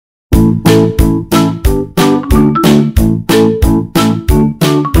Hi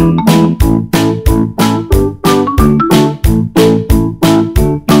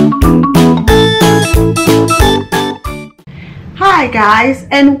guys,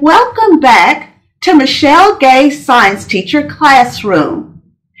 and welcome back to Michelle Gay's Science Teacher Classroom.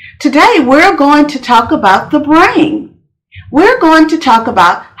 Today we're going to talk about the brain. We're going to talk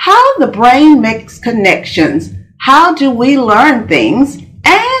about how the brain makes connections, how do we learn things,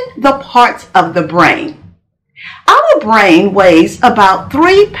 and the parts of the brain. Our brain weighs about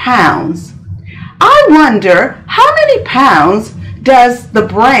 3 pounds. I wonder how many pounds does the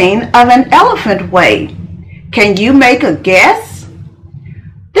brain of an elephant weigh? Can you make a guess?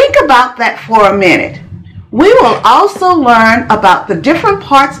 Think about that for a minute. We will also learn about the different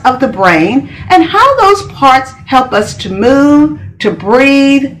parts of the brain and how those parts help us to move, to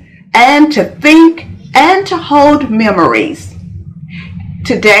breathe, and to think, and to hold memories.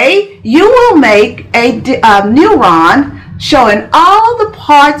 Today, you will make a neuron showing all the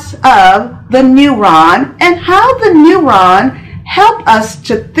parts of the neuron and how the neuron help us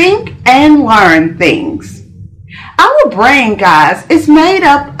to think and learn things. Our brain, guys, is made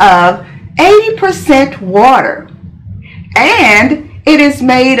up of 80% water, and it is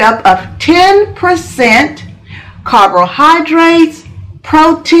made up of 10% carbohydrates,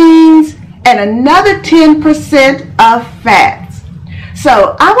 proteins, and another 10% of fats.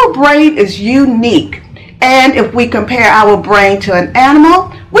 So our brain is unique, and if we compare our brain to an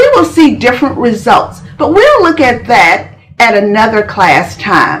animal, we will see different results, but we'll look at that at another class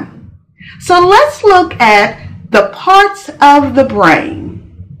time. So let's look at the parts of the brain.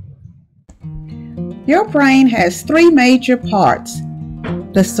 Your brain has 3 major parts: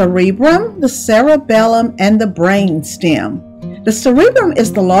 the cerebrum, the cerebellum, and the brainstem. The cerebrum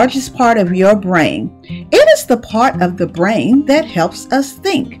is the largest part of your brain. It is the part of the brain that helps us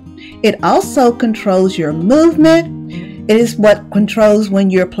think. It also controls your movement. It is what controls when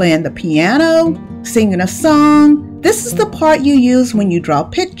you're playing the piano, singing a song. This is the part you use when you draw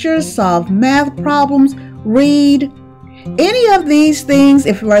pictures, solve math problems, read. Any of these things,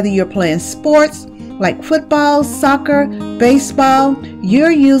 if whether you're playing sports like football, soccer, baseball,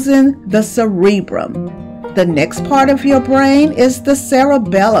 you're using the cerebrum. The next part of your brain is the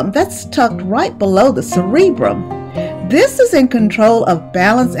cerebellum. That's tucked right below the cerebrum. This is in control of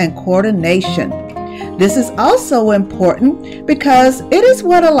balance and coordination. This is also important because it is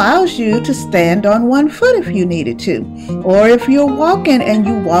what allows you to stand on one foot if you needed to, or if you're walking and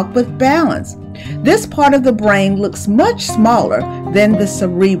you walk with balance. This part of the brain looks much smaller than the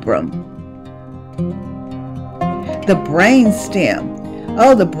cerebrum. The brainstem.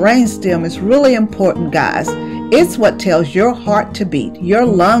 Oh, the brainstem is really important, guys. It's what tells your heart to beat, your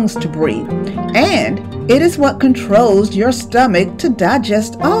lungs to breathe, and it is what controls your stomach to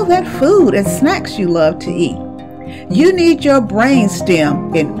digest all that food and snacks you love to eat. You need your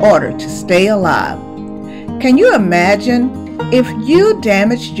brainstem in order to stay alive. Can you imagine if you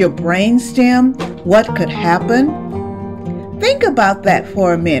damaged your brainstem, what could happen? Think about that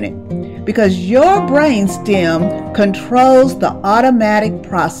for a minute, because your brainstem controls the automatic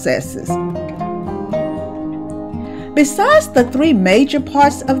processes. Besides the 3 major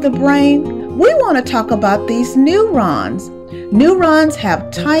parts of the brain, we want to talk about these neurons. Neurons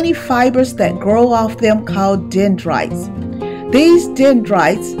have tiny fibers that grow off them called dendrites. These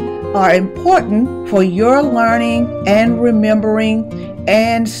dendrites are important for your learning and remembering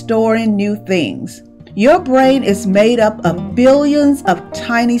and storing new things. Your brain is made up of billions of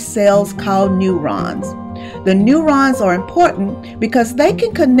tiny cells called neurons. The neurons are important because they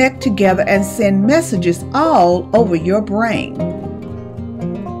can connect together and send messages all over your brain.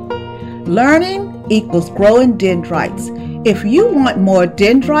 Learning equals growing dendrites. If you want more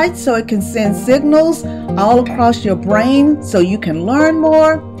dendrites so it can send signals all across your brain so you can learn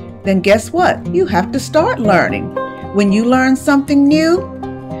more, then guess what? You have to start learning. When you learn something new,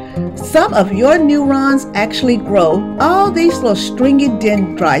 some of your neurons actually grow all these little stringy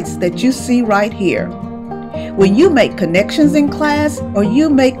dendrites that you see right here. When you make connections in class, or you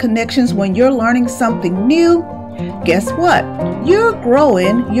make connections when you're learning something new, guess what? You're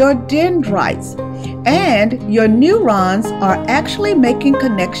growing your dendrites, and your neurons are actually making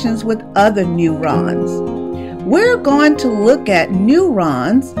connections with other neurons. We're going to look at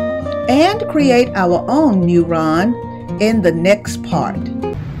neurons and create our own neuron in the next part.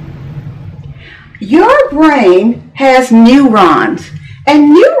 Your brain has neurons, and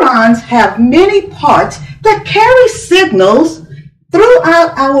neurons have many parts that carry signals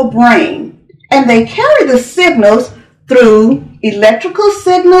throughout our brain, and they carry the signals through electrical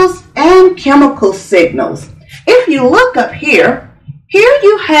signals and chemical signals. If you look up here, Here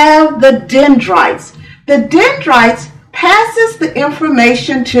you have the dendrites. The dendrites passes the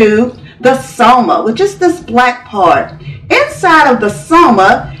information to the soma, which is this black part. Inside of the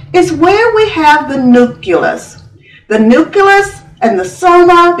soma is where we have the nucleus. The nucleus and the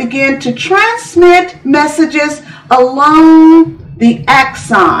soma begin to transmit messages along the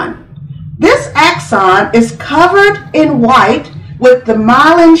axon. This axon is covered in white with the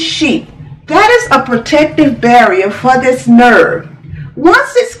myelin sheath. That is a protective barrier for this nerve.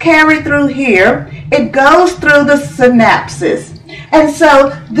 Once it's carried through here, it goes through the synapses. And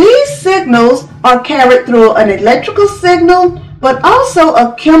so these signals are carried through an electrical signal, but also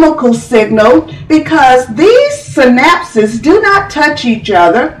a chemical signal, because these synapses do not touch each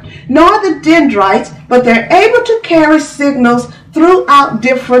other, nor the dendrites, but they're able to carry signals throughout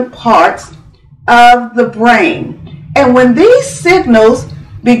different parts of the brain. And when these signals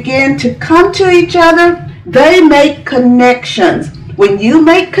begin to come to each other, they make connections. When you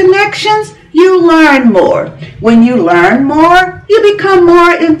make connections, you learn more. When you learn more, you become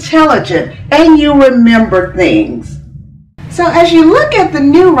more intelligent and you remember things. So as you look at the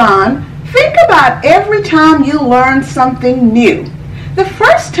neuron, think about every time you learn something new. The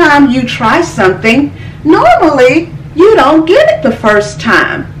first time you try something, normally you don't get it the first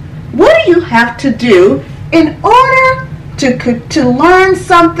time. What do you have to do in order to learn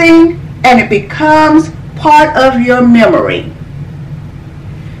something and it becomes part of your memory?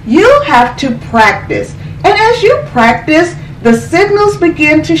 You have to practice. And as you practice, the signals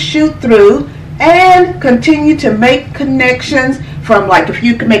begin to shoot through and continue to make connections from, like, if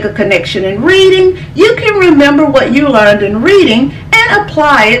you can make a connection in reading, you can remember what you learned in reading and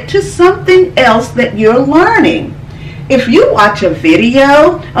apply it to something else that you're learning. If you watch a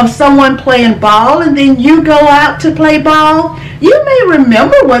video of someone playing ball and then you go out to play ball, you may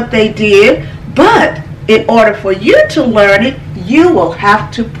remember what they did, but in order for you to learn it, you will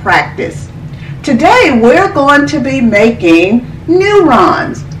have to practice. Today, we're going to be making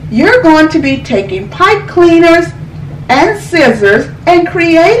neurons. You're going to be taking pipe cleaners and scissors and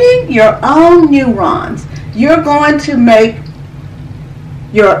creating your own neurons. You're going to make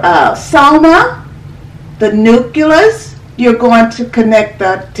your soma, the nucleus. You're going to connect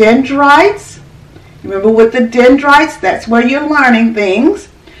the dendrites. Remember, with the dendrites, that's where you're learning things.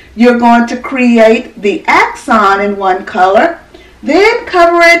 You're going to create the axon in one color, then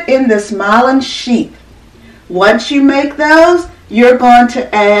cover it in this myelin sheath. Once you make those, you're going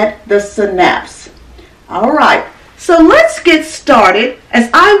to add the synapse. All right, so let's get started as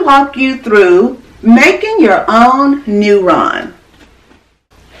I walk you through making your own neuron.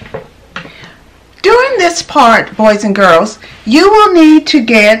 During this part, boys and girls, you will need to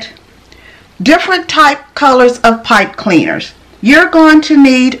get different colors of pipe cleaners. You're going to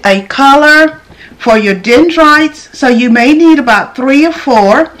need a color for your dendrites, so you may need about 3 or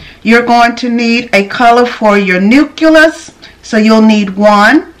 4. You're going to need a color for your nucleus, so you'll need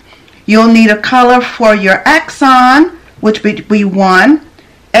 1. You'll need a color for your axon, which would be 1.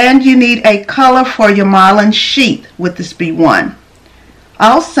 And you need a color for your myelin sheath, with this be 1.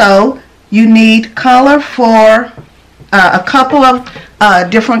 Also, you need color for a couple of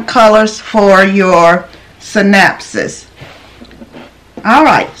different colors for your synapses. All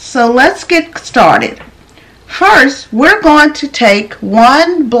right, so let's get started. First, we're going to take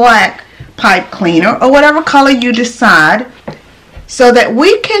 1 black pipe cleaner, or whatever color you decide, so that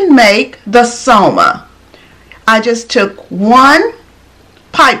we can make the soma. I just took 1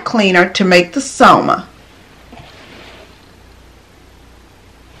 pipe cleaner to make the soma.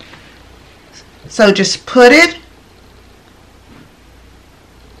 So just put it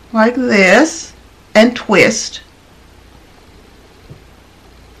like this and twist.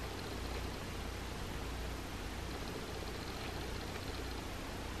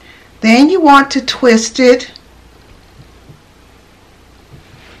 Then you want to twist it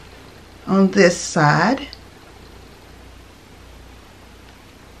on this side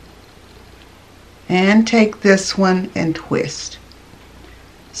and take this one and twist.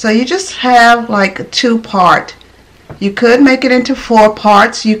 So you just have like a 2-part. You could make it into 4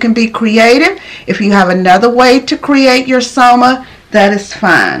 parts. You can be creative. If you have another way to create your soma, that is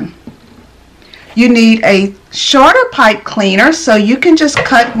fine. You need a shorter pipe cleaner, so you can just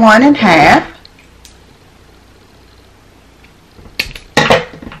cut 1 in half.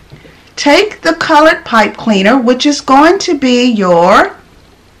 Take the colored pipe cleaner, which is going to be your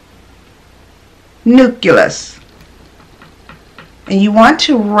nucleus. And you want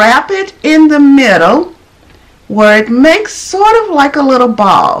to wrap it in the middle where it makes sort of like a little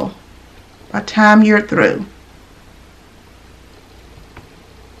ball by the time you're through.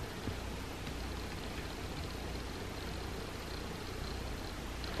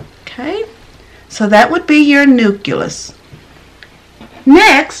 Okay, so that would be your nucleus.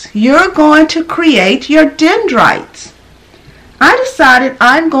 Next, you're going to create your dendrites. I decided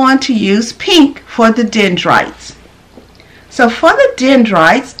I'm going to use pink for the dendrites. So for the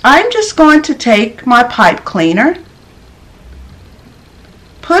dendrites, I'm just going to take my pipe cleaner,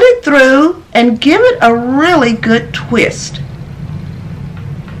 put it through, and give it a really good twist.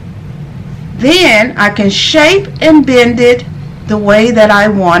 Then I can shape and bend it the way that I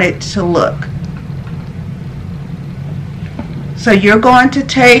want it to look. So you're going to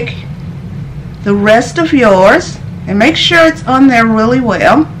take the rest of yours and make sure it's on there really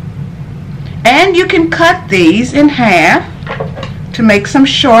well. And you can cut these in half to make some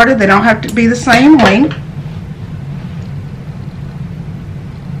shorter. They don't have to be the same length.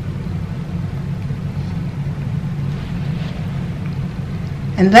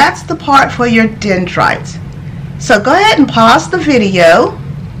 And that's the part for your dendrites. So go ahead and pause the video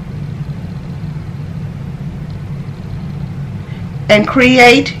and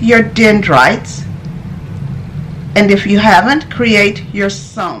create your dendrites. And if you haven't, create your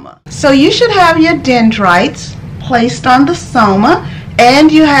soma. So you should have your dendrites placed on the soma,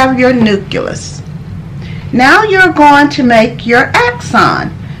 and you have your nucleus. Now you're going to make your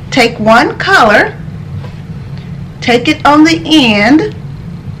axon. Take one color, take it on the end,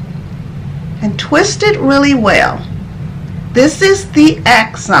 and twist it really well. This is the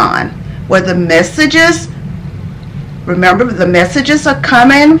axon, where the messages, remember, the messages are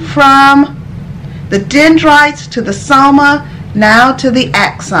coming from the dendrites to the soma, now to the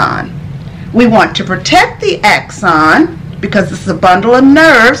axon. We want to protect the axon because it's a bundle of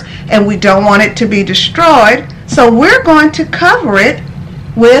nerves and we don't want it to be destroyed. So we're going to cover it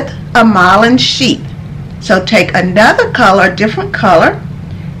with a myelin sheath. So take another color, a different color,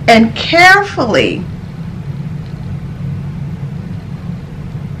 and carefully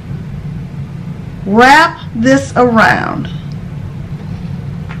wrap this around.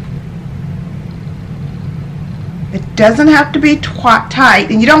 It doesn't have to be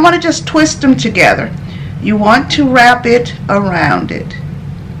tight, and you don't want to just twist them together. You want to wrap it around it.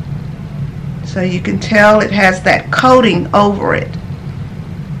 So you can tell it has that coating over it.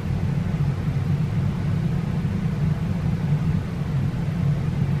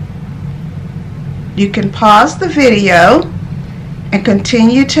 You can pause the video and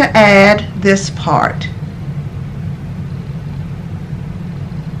continue to add this part.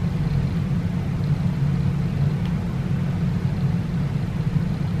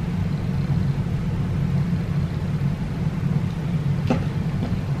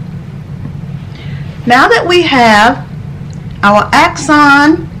 Now that we have our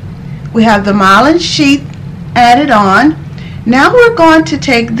axon, we have the myelin sheath added on, now we're going to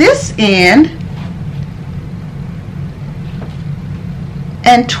take this end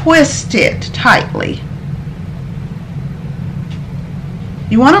and twist it tightly.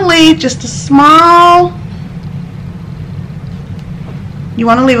 You want to leave just a small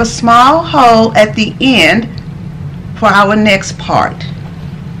hole at the end for our next part.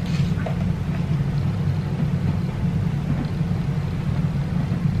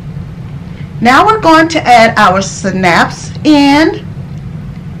 Now we're going to add our synapse end,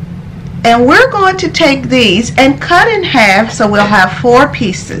 and we're going to take these and cut in half so we'll have 4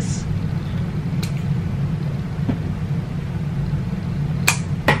 pieces.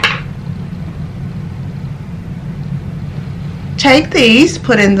 Take these,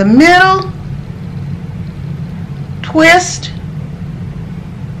 put in the middle, twist,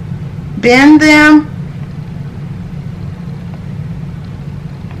 bend them,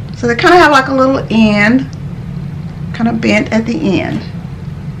 so they kind of have like a little end, kind of bent at the end.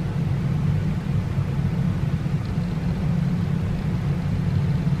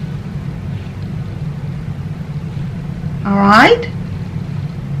 All right,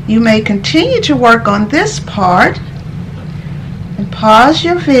 you may continue to work on this part and pause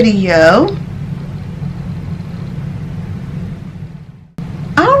your video.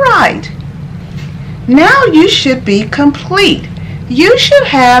 All right, now you should be complete. You should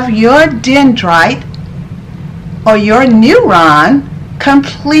have your dendrite or your neuron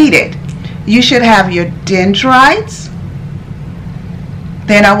completed. You should have your dendrites.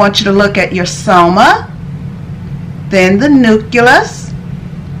 Then I want you to look at your soma, then the nucleus,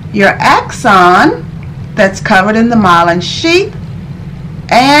 your axon that's covered in the myelin sheath,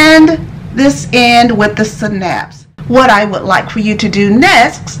 and this end with the synapse. What I would like for you to do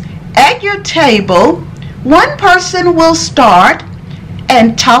next, at your table, one person will start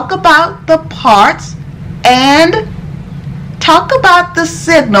and talk about the parts and talk about the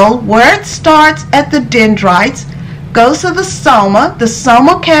signal, where it starts at the dendrites, goes to the soma. The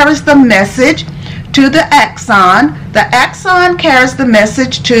soma carries the message to the axon. The axon carries the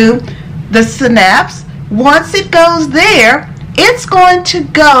message to the synapse. Once it goes there, it's going to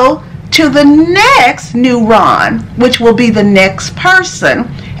go to the next neuron, which will be the next person.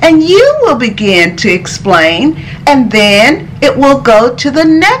 And you will begin to explain, and then it will go to the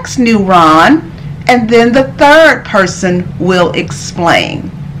next neuron, and then the third person will explain.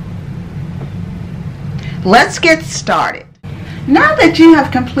 Let's get started. Now that you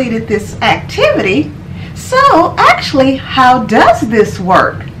have completed this activity, so actually, how does this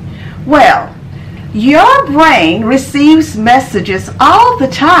work? Well, your brain receives messages all the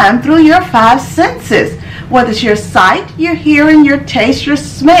time through your five senses. Whether it's your sight, your hearing, your taste, your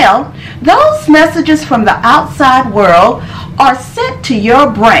smell, those messages from the outside world are sent to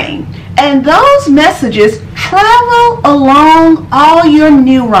your brain. And those messages travel along all your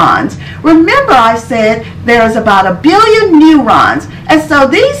neurons. Remember, I said there's about 1 billion neurons. And so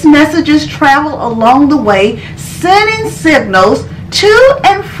these messages travel along the way, sending signals to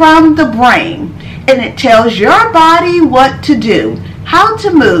and from the brain. And it tells your body what to do, how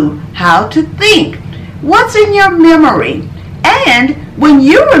to move, how to think, what's in your memory. And when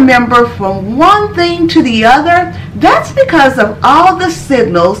you remember from one thing to the other, that's because of all the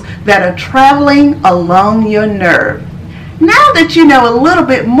signals that are traveling along your nerve. Now that you know a little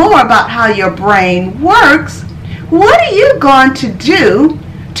bit more about how your brain works, what are you going to do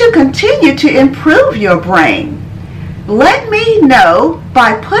to continue to improve your brain? Let me know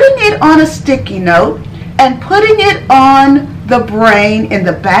by putting it on a sticky note and putting it on the brain in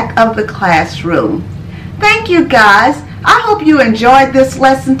the back of the classroom. Thank you, guys. I hope you enjoyed this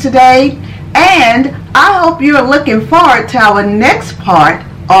lesson today, and I hope you're looking forward to our next part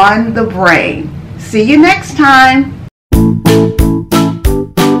on the brain. See you next time.